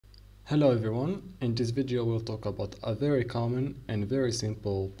Hello everyone, in this video we'll talk about a very common and very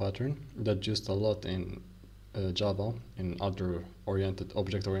simple pattern that's used a lot in Java and other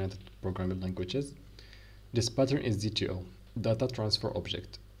object-oriented programming languages. This pattern is DTO, Data Transfer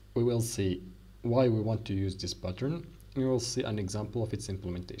Object. We will see why we want to use this pattern and we will see an example of its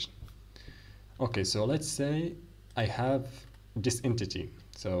implementation. Okay, so let's say I have this entity.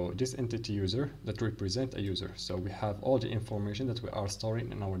 So this entity user that represents a user. So we have all the information that we are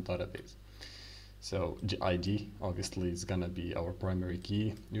storing in our database. So the ID obviously is gonna be our primary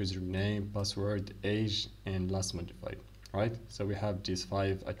key, username, password, age, and last modified, right? So we have these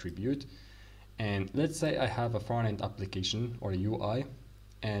 5 attributes. And let's say I have a front-end application or a UI,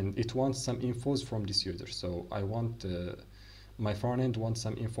 and it wants some infos from this user. So I want my front-end wants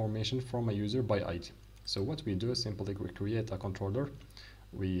some information from a user by ID. So what we do is simply we create a controller.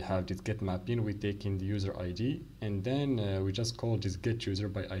 We have this get mapping, we take in the user ID, and then we just call this get user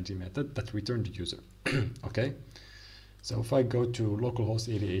by ID method that return the user. Okay, so if I go to localhost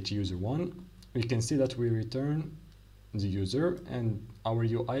 8080 user 1, we can see that we return the user and our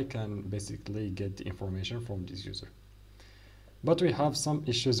UI can basically get the information from this user. But we have some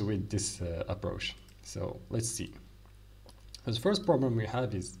issues with this approach. So let's see. The first problem we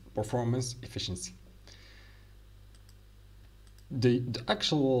have is performance efficiency. The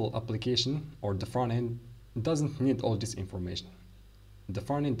actual application or the front end doesn't need all this information. The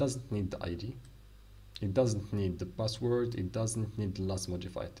front end doesn't need the ID. It doesn't need the password. It doesn't need the last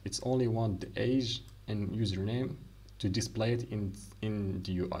modified. It's only want the age and username to display it in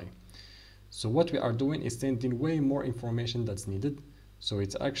the UI. So what we are doing is sending way more information that's needed. So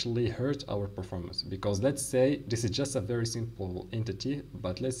it's actually hurt our performance because let's say this is just a very simple entity,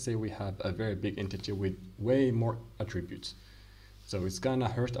 but let's say we have a very big entity with way more attributes. So it's gonna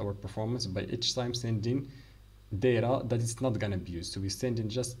hurt our performance by each time sending data that is not gonna be used. So we're sending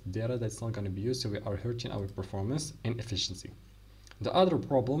just data that's not gonna be used, so we are hurting our performance and efficiency. The other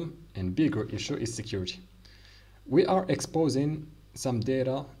problem and bigger issue is security. We are exposing some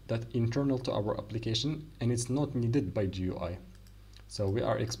data that internal to our application and it's not needed by the UI. So we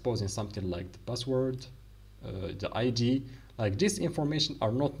are exposing something like the password, the ID, like this information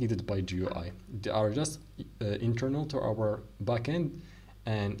are not needed by the UI. They are just internal to our backend,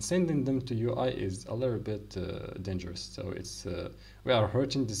 and sending them to UI is a little bit dangerous. So it's we are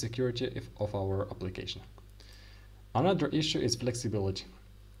hurting the security of our application. Another issue is flexibility.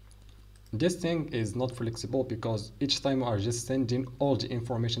 This thing is not flexible because each time we are just sending all the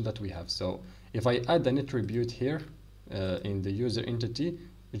information that we have. So if I add an attribute here in the user entity,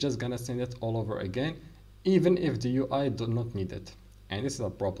 we're just gonna send it all over again, even if the UI do not need it. And this is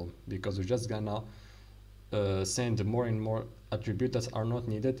a problem because we're just gonna send more and more attributes that are not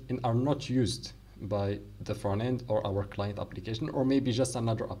needed and are not used by the front end or our client application, or maybe just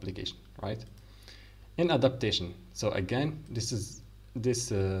another application, right? In adaptation, so again, this is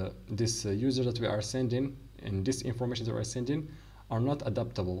this user that we are sending and this information that we are sending are not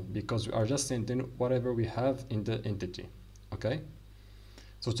adaptable because we are just sending whatever we have in the entity. Okay,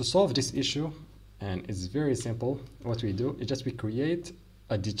 so to solve this issue, and it's very simple, what we do is just we create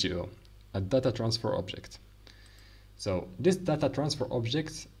a DTO, a data transfer object. So this data transfer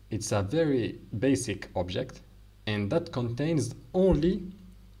object, it's a very basic object, and that contains only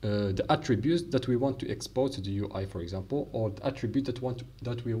the attributes that we want to expose to the UI, for example, or the attribute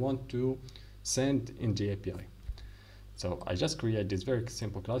that we want to send in the API. So I just create this very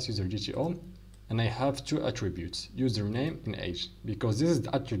simple class, user DTO, and I have 2 attributes, username and age, because this is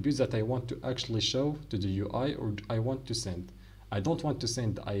the attributes that I want to actually show to the UI or I want to send. I don't want to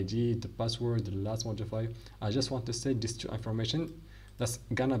send the ID, the password, the last modify. I just want to send these 2 information that's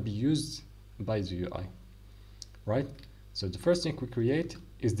gonna be used by the UI, right? So the first thing we create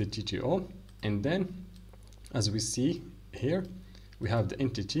is the DTO, and then as we see here, we have the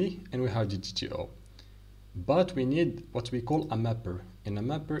entity and we have the DTO. But we need what we call a mapper, and a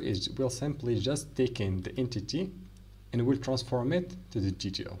mapper will simply just take in the entity and will transform it to the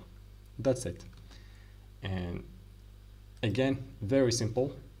DTO. That's it. And again, very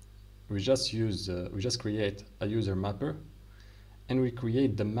simple. We just create a user mapper and we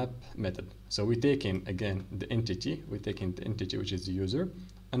create the map method. So we take in again the entity, which is the user,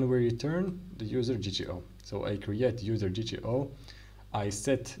 and we return the user DTO. So I create user DTO, I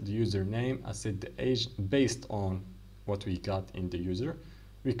set the username, I set the age based on what we got in the user.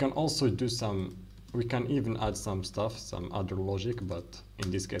 We can also do we can even add some stuff, some other logic, but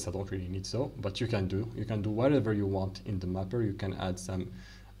in this case I don't really need so, but you can do whatever you want in the mapper. You can add some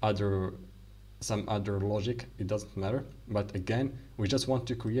other logic, it doesn't matter. But again, we just want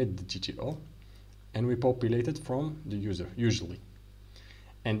to create the DTO and we populate it from the user usually.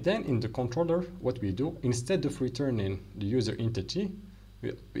 And then in the controller, what we do, instead of returning the user entity,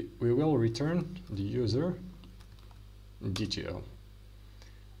 we will return the user DTO.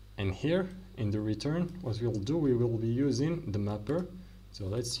 And here in the return, what we'll do, we will be using the mapper. So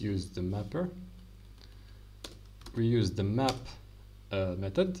let's use the mapper. We use the map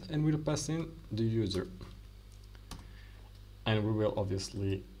method, and we'll pass in the user. And we will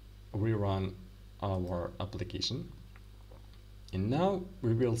obviously rerun our application. And now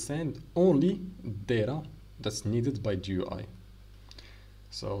we will send only data that's needed by the UI.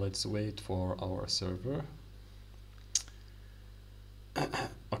 So let's wait for our server.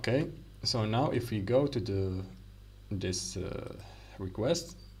 Okay, so now if we go to this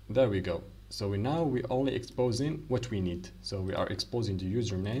request, there we go. So we're only exposing what we need. So we are exposing the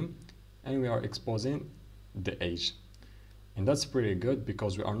username and we are exposing the age. And that's pretty good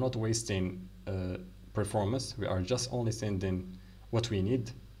because we are not wasting performance. We are just only sending what we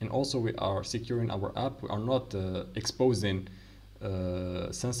need. And also we are securing our app. We are not exposing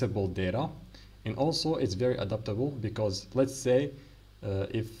sensible data. And also it's very adaptable because let's say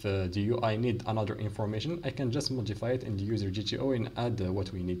if the UI need another information, I can just modify it in the user DTO and add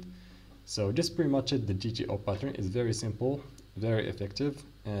what we need. So this pretty much it. The DTO pattern is very simple, very effective,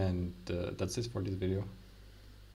 and that's it for this video.